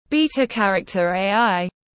Beta Character AI,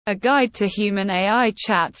 a guide to human AI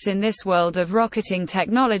chats in this world of rocketing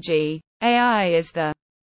technology. AI is the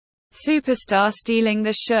superstar stealing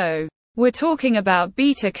the show. We're talking about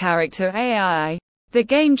Beta Character AI, the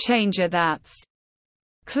game changer that's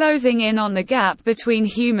closing in on the gap between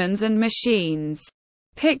humans and machines.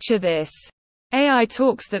 Picture this. AI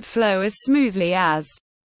talks that flow as smoothly as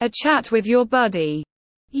a chat with your buddy.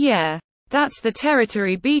 Yeah, that's the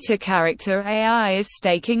territory Beta Character AI is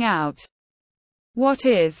staking out. What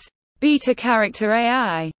is Beta Character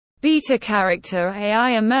AI? Beta Character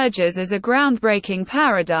AI emerges as a groundbreaking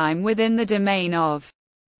paradigm within the domain of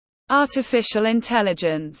artificial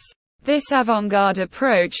intelligence. This avant-garde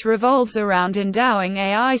approach revolves around endowing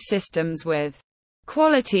AI systems with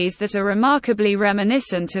qualities that are remarkably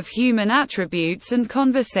reminiscent of human attributes and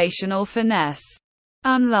conversational finesse.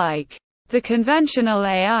 Unlike the conventional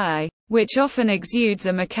AI, which often exudes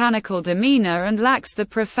a mechanical demeanor and lacks the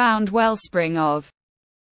profound wellspring of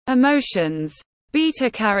emotions,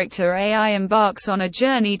 Beta Character AI embarks on a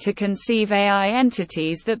journey to conceive AI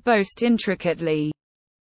entities that boast intricately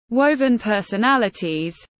woven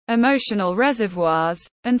personalities, emotional reservoirs,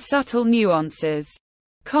 and subtle nuances.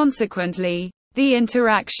 Consequently, the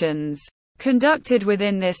interactions conducted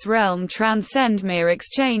within this realm transcend mere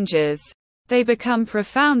exchanges. They become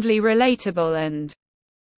profoundly relatable and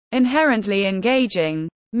inherently engaging,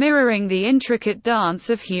 mirroring the intricate dance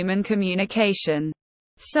of human communication.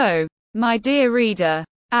 So, my dear reader,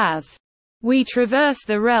 as we traverse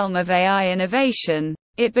the realm of AI innovation,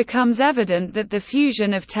 it becomes evident that the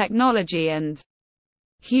fusion of technology and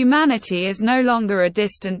humanity is no longer a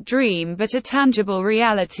distant dream but a tangible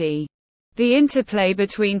reality. The interplay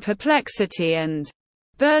between perplexity and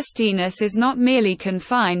burstiness is not merely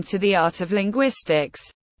confined to the art of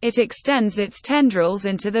linguistics, it extends its tendrils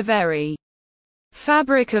into the very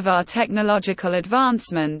fabric of our technological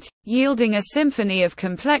advancement, yielding a symphony of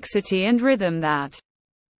complexity and rhythm that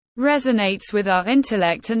resonates with our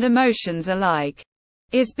intellect and emotions alike.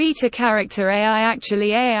 Is Beta Character AI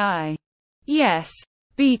actually AI? Yes,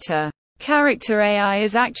 Beta Character AI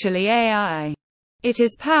is actually AI. It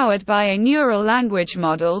is powered by a neural language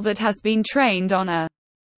model that has been trained on a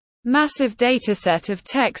massive dataset of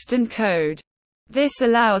text and code. This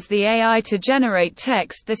allows the AI to generate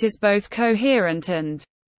text that is both coherent and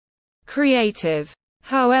creative.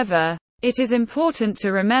 However, it is important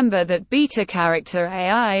to remember that Beta Character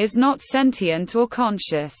AI is not sentient or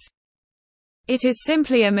conscious. It is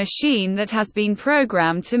simply a machine that has been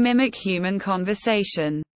programmed to mimic human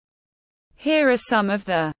conversation. Here are some of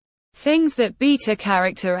the things that Beta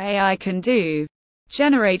Character AI can do: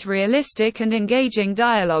 generate realistic and engaging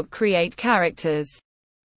dialogue, create characters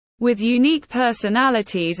with unique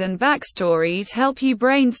personalities and backstories, help you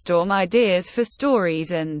brainstorm ideas for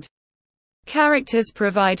stories and characters,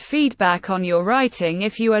 provide feedback on your writing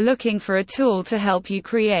if you are looking for a tool to help you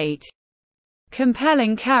create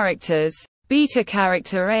compelling characters. Beta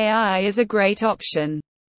Character AI is a great option.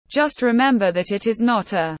 Just remember that it is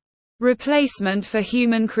not a replacement for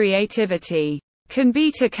human creativity. Can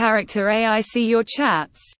Beta Character AI see your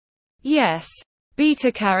chats? Yes,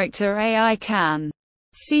 Beta Character AI can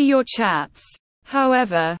see your chats.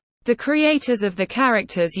 However, the creators of the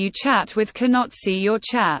characters you chat with cannot see your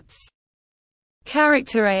chats.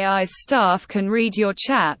 Character AI's staff can read your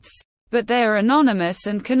chats, but they are anonymous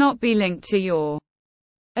and cannot be linked to your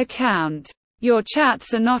account. Your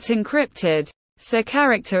chats are not encrypted, so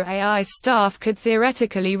Character AI's staff could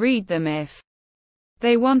theoretically read them if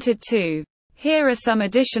they wanted to. Here are some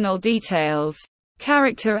additional details.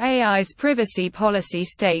 Character AI's privacy policy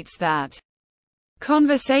states that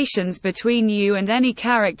conversations between you and any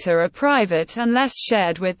character are private unless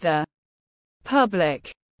shared with the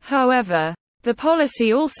public. However, the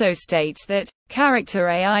policy also states that Character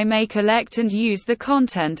AI may collect and use the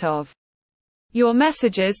content of your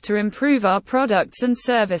messages to improve our products and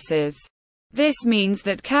services. This means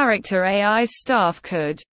that Character AI's staff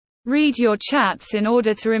could read your chats in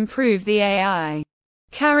order to improve the AI.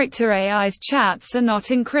 Character AI's chats are not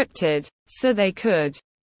encrypted, so they could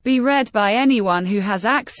be read by anyone who has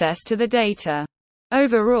access to the data.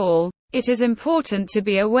 Overall, it is important to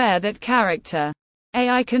be aware that Character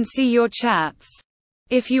AI can see your chats.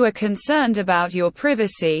 If you are concerned about your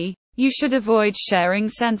privacy, you should avoid sharing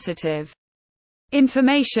sensitive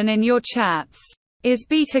information in your chats. Is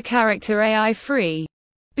Beta Character AI free?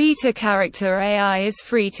 Beta Character AI is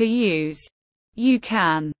free to use. You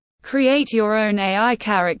can create your own AI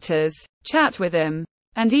characters, chat with them,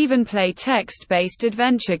 and even play text-based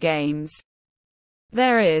adventure games.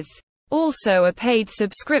 There is also a paid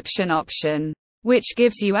subscription option, which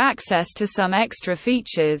gives you access to some extra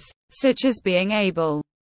features, such as being able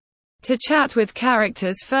to chat with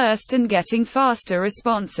characters first and getting faster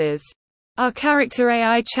responses. Are character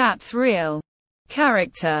AI chats real?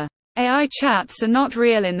 Character AI chats are not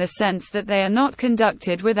real in the sense that they are not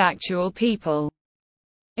conducted with actual people.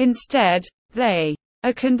 Instead, they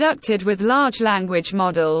are conducted with large language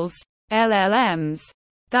models, LLMs,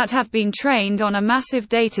 that have been trained on a massive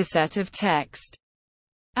dataset of text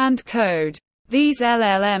and code. These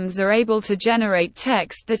LLMs are able to generate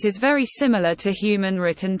text that is very similar to human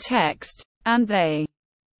written text, and they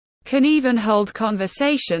can even hold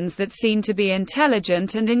conversations that seem to be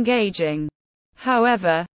intelligent and engaging.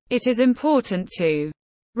 However, it is important to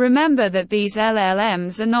remember that these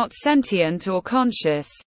LLMs are not sentient or conscious,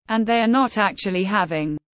 and they are not actually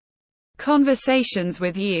having conversations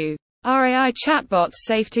with you. Are AI chatbots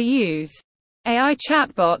safe to use? AI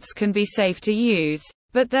chatbots can be safe to use,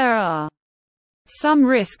 but there are some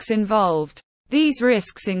risks involved. These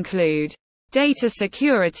risks include data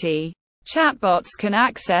security. Chatbots can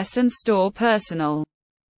access and store personal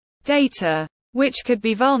data, which could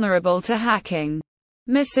be vulnerable to hacking.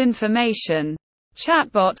 Misinformation.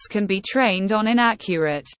 Chatbots can be trained on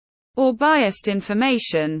inaccurate or biased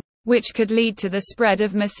information, which could lead to the spread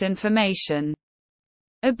of misinformation.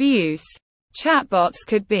 Abuse. Chatbots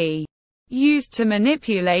could be used to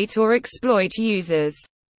manipulate or exploit users.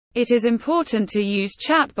 It is important to use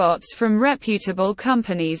chatbots from reputable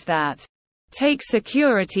companies that take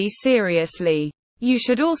security seriously. You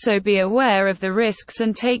should also be aware of the risks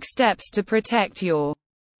and take steps to protect your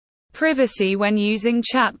privacy when using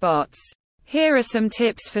chatbots. Here are some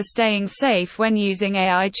tips for staying safe when using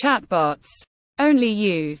AI chatbots. Only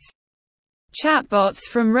use chatbots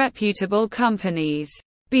from reputable companies.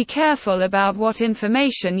 Be careful about what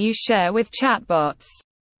information you share with chatbots.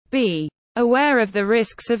 Be aware of the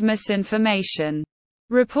risks of misinformation.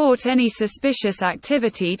 Report any suspicious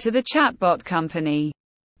activity to the chatbot company.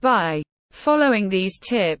 By following these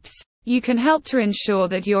tips, you can help to ensure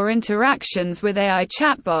that your interactions with AI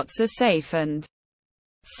chatbots are safe and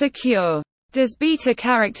secure. Does Beta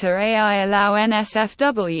Character AI allow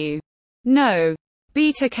NSFW? No.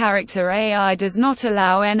 Beta Character AI does not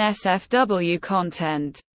allow NSFW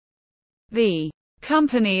content. The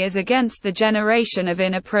company is against the generation of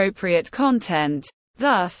inappropriate content.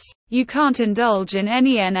 Thus, you can't indulge in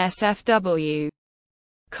any NSFW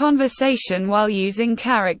conversation while using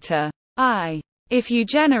Character AI. If you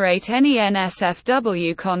generate any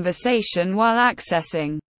NSFW conversation while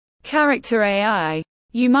accessing Character AI,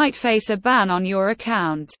 you might face a ban on your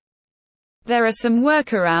account. There are some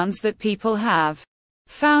workarounds that people have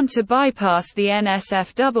found to bypass the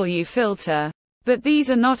NSFW filter, but these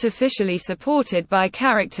are not officially supported by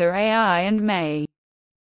Character AI and may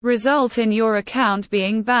result in your account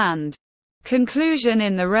being banned. Conclusion.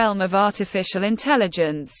 In the realm of artificial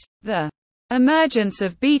intelligence, the emergence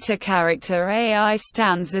of Beta Character AI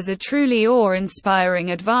stands as a truly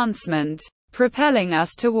awe-inspiring advancement, propelling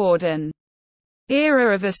us toward an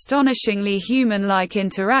era of astonishingly human-like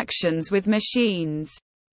interactions with machines.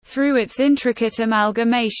 Through its intricate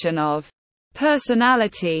amalgamation of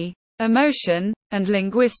personality, emotion, and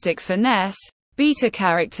linguistic finesse, Beta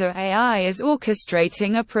Character AI is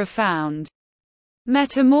orchestrating a profound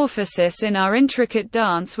metamorphosis in our intricate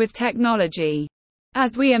dance with technology.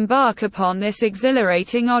 As we embark upon this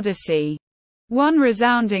exhilarating odyssey, one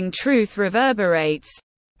resounding truth reverberates: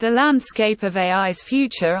 the landscape of AI's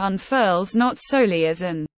future unfurls not solely as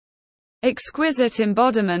an exquisite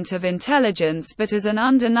embodiment of intelligence but as an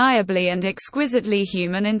undeniably and exquisitely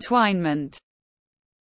human entwinement.